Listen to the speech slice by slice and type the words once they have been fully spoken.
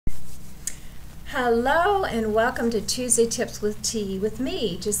Hello and welcome to Tuesday Tips with T with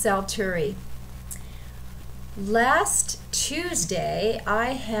me, Giselle Turi. Last Tuesday I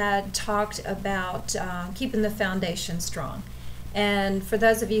had talked about keeping the foundation strong, and for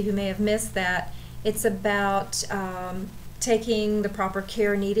those of you who may have missed that, it's about taking the proper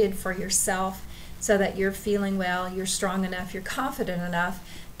care needed for yourself so that you're feeling well, you're strong enough, you're confident enough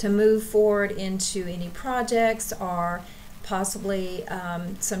to move forward into any projects or possibly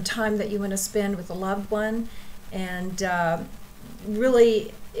some time that you want to spend with a loved one. And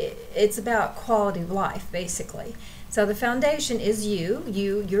really it's about quality of life, basically. So the foundation is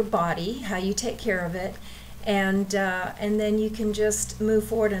your body, how you take care of it, and then you can just move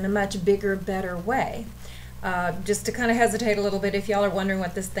forward in a much bigger, better way. Just to kind of hesitate a little bit, if y'all are wondering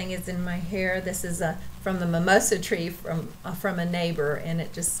what this thing is in my hair, this is from the mimosa tree from a neighbor, and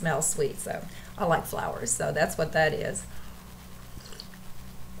it just smells sweet. So I like flowers, so that's what that is.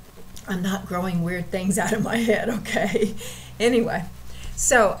 I'm not growing weird things out of my head, okay? Anyway,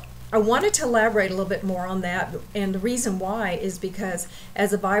 so I wanted to elaborate a little bit more on that, and the reason why is because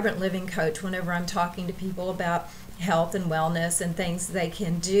as a Vibrant Living coach, whenever I'm talking to people about health and wellness and things they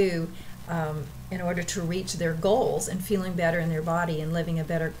can do in order to reach their goals and feeling better in their body and living a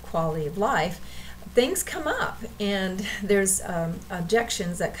better quality of life, things come up, and there's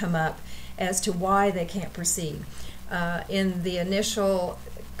objections that come up as to why they can't proceed. In the initial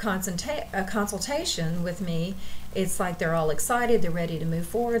consultation with me, it's like they're all excited, they're ready to move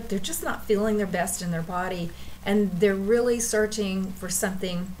forward, they're just not feeling their best in their body, and they're really searching for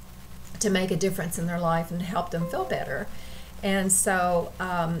something to make a difference in their life and to help them feel better. And so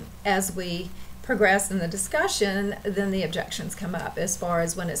as we progress in the discussion, then the objections come up as far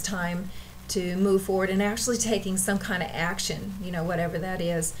as when it's time to move forward and actually taking some kind of action, whatever that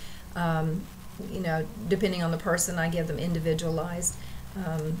is. Depending on the person, I give them individualized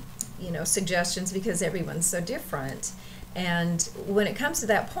suggestions because everyone's so different. And when it comes to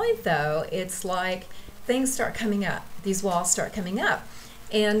that point, though, it's like things start coming up. These walls start coming up.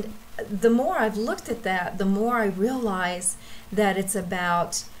 And the more I've looked at that, the more I realize that it's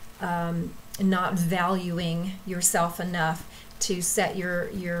about not valuing yourself enough to set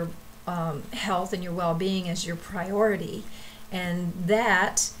your health and your well-being as your priority. And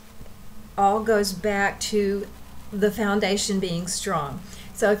that all goes back to the foundation being strong.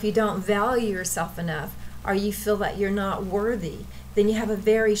 So if you don't value yourself enough, or you feel that you're not worthy, then you have a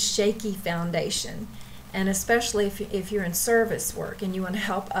very shaky foundation. And especially if you're in service work and you want to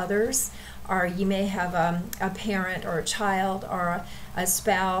help others, or you may have a parent or a child or a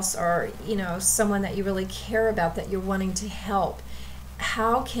spouse or someone that you really care about that you're wanting to help,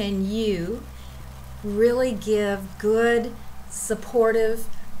 how can you really give good, supportive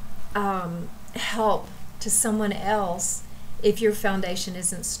help to someone else if your foundation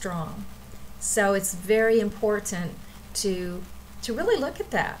isn't strong? So it's very important to really look at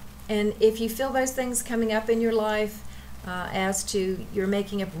that. And if you feel those things coming up in your life as to you're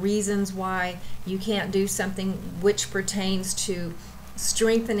making up reasons why you can't do something which pertains to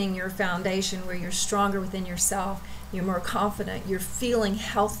strengthening your foundation, where you're stronger within yourself, you're more confident, you're feeling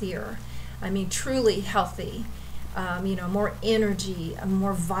healthier, truly healthy, more energy,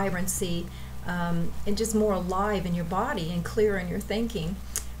 more vibrancy, and just more alive in your body and clearer in your thinking,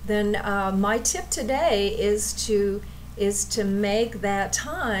 then my tip today is to make that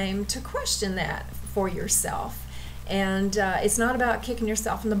time to question that for yourself. And it's not about kicking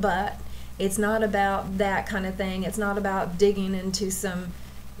yourself in the butt. It's not about that kind of thing. It's not about digging into some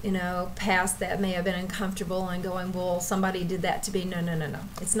past that may have been uncomfortable and going, well, somebody did that to me. No.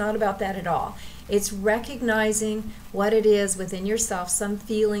 It's not about that at all. It's recognizing what it is within yourself, some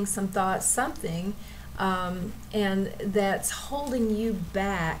feeling, some thought, something, and that's holding you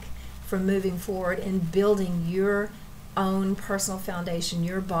back from moving forward and building your own personal foundation,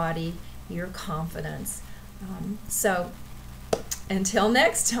 your body, your confidence. So until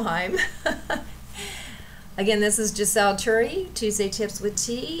next time, again, this is Giselle Turi, Tuesday Tips with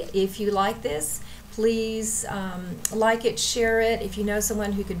T. If you like this, please like it, share it. If you know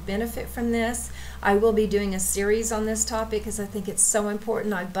someone who could benefit from this, I will be doing a series on this topic because I think it's so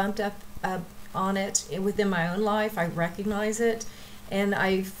important. I bumped up on it within my own life. I recognize it, and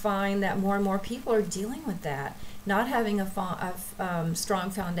I find that more and more people are dealing with that, not having a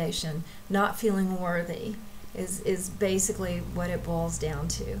strong foundation, not feeling worthy is basically what it boils down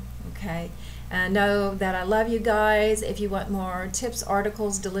to, okay? And know that I love you guys. If you want more tips,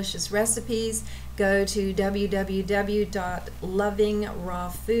 articles, delicious recipes, go to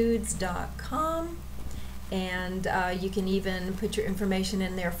www.lovingrawfoods.com, and you can even put your information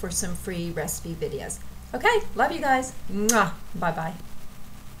in there for some free recipe videos. Okay, love you guys. Mwah. Bye-bye.